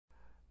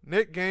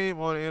Next game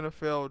on the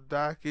NFL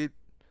docket,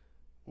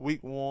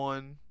 week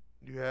 1,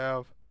 you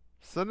have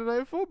Sunday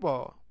Night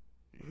Football.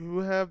 You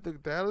have the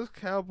Dallas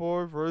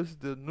Cowboys versus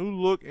the new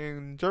look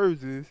in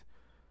jerseys,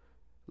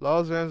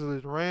 Los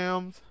Angeles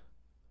Rams.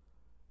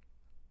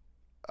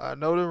 I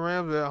know the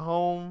Rams are at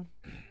home,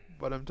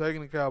 but I'm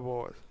taking the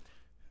Cowboys.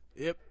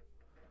 Yep.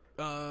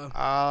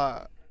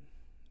 Go.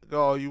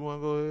 You want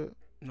to go ahead?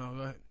 No,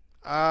 go ahead.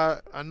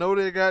 I know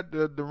they got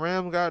the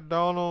Rams got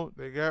Donald.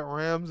 They got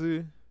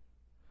Ramsey.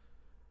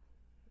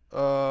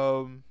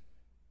 But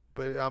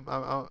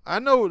I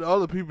know the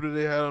other people that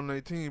they had on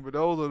their team, but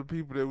those are the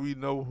people that we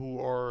know who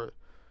are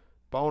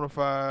bona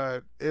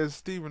fide, as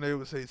Stephen A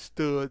would say,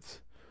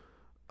 studs.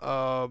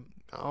 I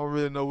don't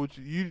really know what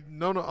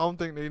no. I don't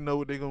think they know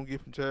what they're gonna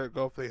get from Jared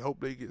Goff. They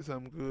hope they get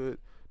something good.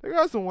 They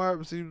got some wide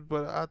receivers,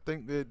 but I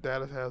think that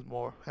Dallas have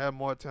more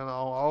talent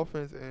on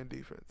offense and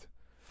defense.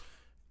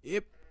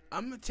 Yep,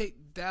 I'm gonna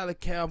take Dallas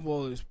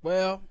Cowboys as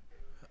well.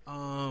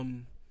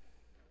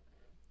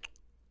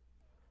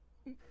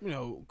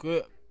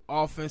 Good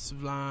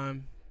offensive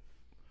line.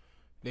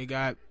 They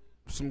got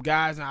some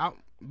guys, and I'll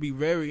be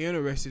very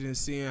interested in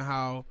seeing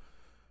how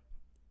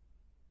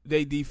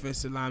they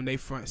defensive line, they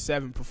front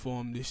seven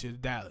performed this year.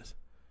 Dallas,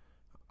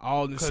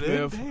 Alden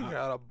Smith, they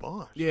got a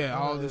bunch. Yeah,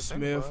 Alden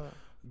Smith.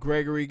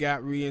 Gregory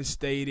got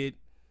reinstated.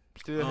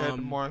 Still had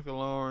DeMarcus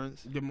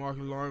Lawrence.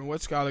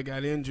 What Scholar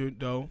got injured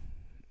though.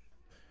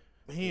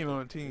 He ain't on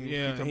the team.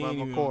 Yeah, he ain't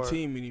even on the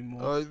team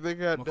anymore. They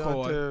got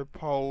Dante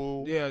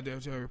Poe. Yeah,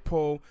 Dante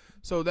Poe.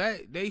 So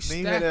they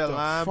stacked that the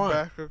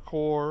linebacker front.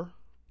 Core.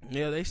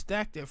 Yeah, they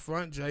stacked their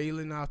front.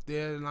 Jalen out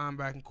there, the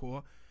linebacker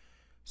core.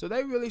 So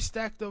they really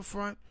stacked up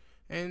front.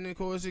 And of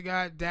course, they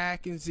got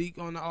Dak and Zeke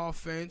on the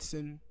offense,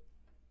 and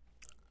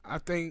I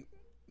think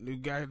they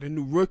got the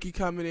new rookie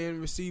coming in,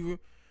 receiver.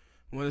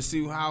 Want to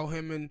see how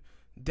him and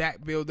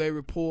Dak build their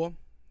rapport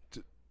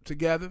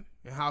together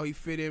and how he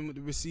fit in with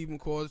the receiving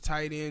core. The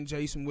tight end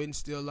Jason Witten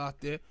still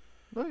out there.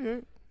 No, he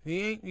ain't.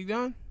 He ain't. He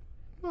done?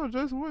 No,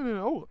 Jason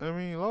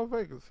Witten. Las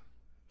Vegas.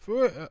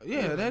 For real?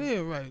 Yeah, that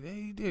is right.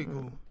 He did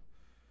go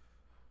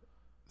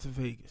to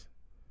Vegas.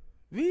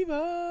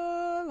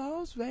 Viva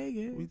Las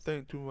Vegas. We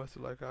think too much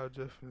like our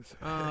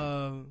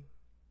Jefferson.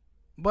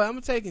 But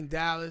I'm taking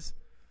Dallas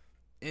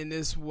in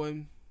this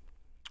one,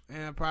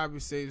 and I'd probably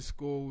say the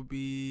score would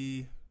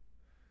be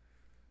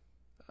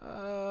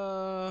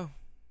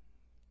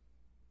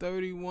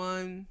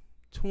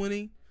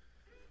 31-20.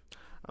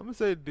 I'm gonna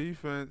say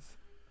defense.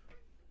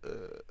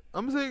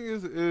 I'm gonna say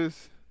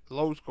it's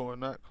low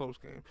scoring, not close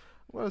game.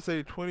 I'm gonna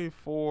say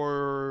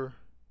 24-14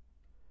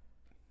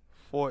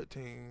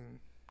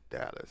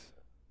 Dallas.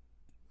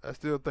 I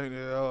still think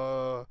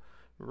that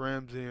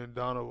Ramsey and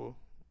Donald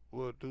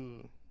will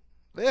do.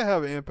 They'll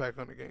have an impact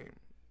on the game,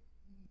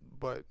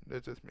 but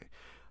that's just me.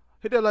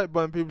 Hit that like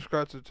button, people.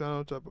 Subscribe to the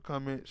channel. Drop a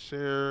comment,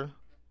 share.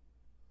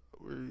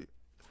 When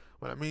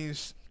I mean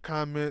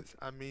comments,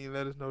 I mean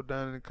let us know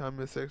down in the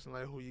comment section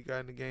like who you got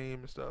in the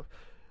game and stuff.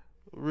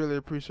 Really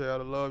appreciate all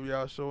the love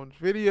y'all showing this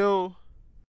video.